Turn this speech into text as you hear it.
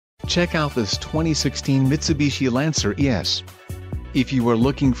Check out this 2016 Mitsubishi Lancer ES. If you are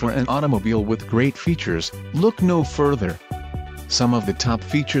looking for an automobile with great features, look no further. Some of the top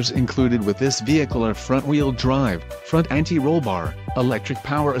features included with this vehicle are front-wheel drive, front anti-roll bar, electric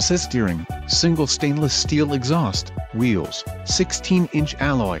power assist steering, single stainless steel exhaust, wheels, 16-inch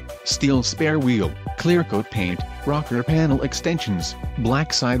alloy, steel spare wheel, clear coat paint, rocker panel extensions,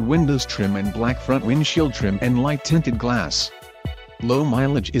 black side windows trim and black front windshield trim and light tinted glass. Low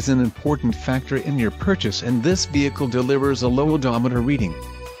mileage is an important factor in your purchase, and this vehicle delivers a low odometer reading.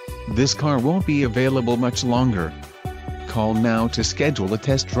 This car won't be available much longer. Call now to schedule a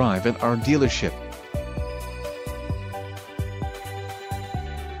test drive at our dealership.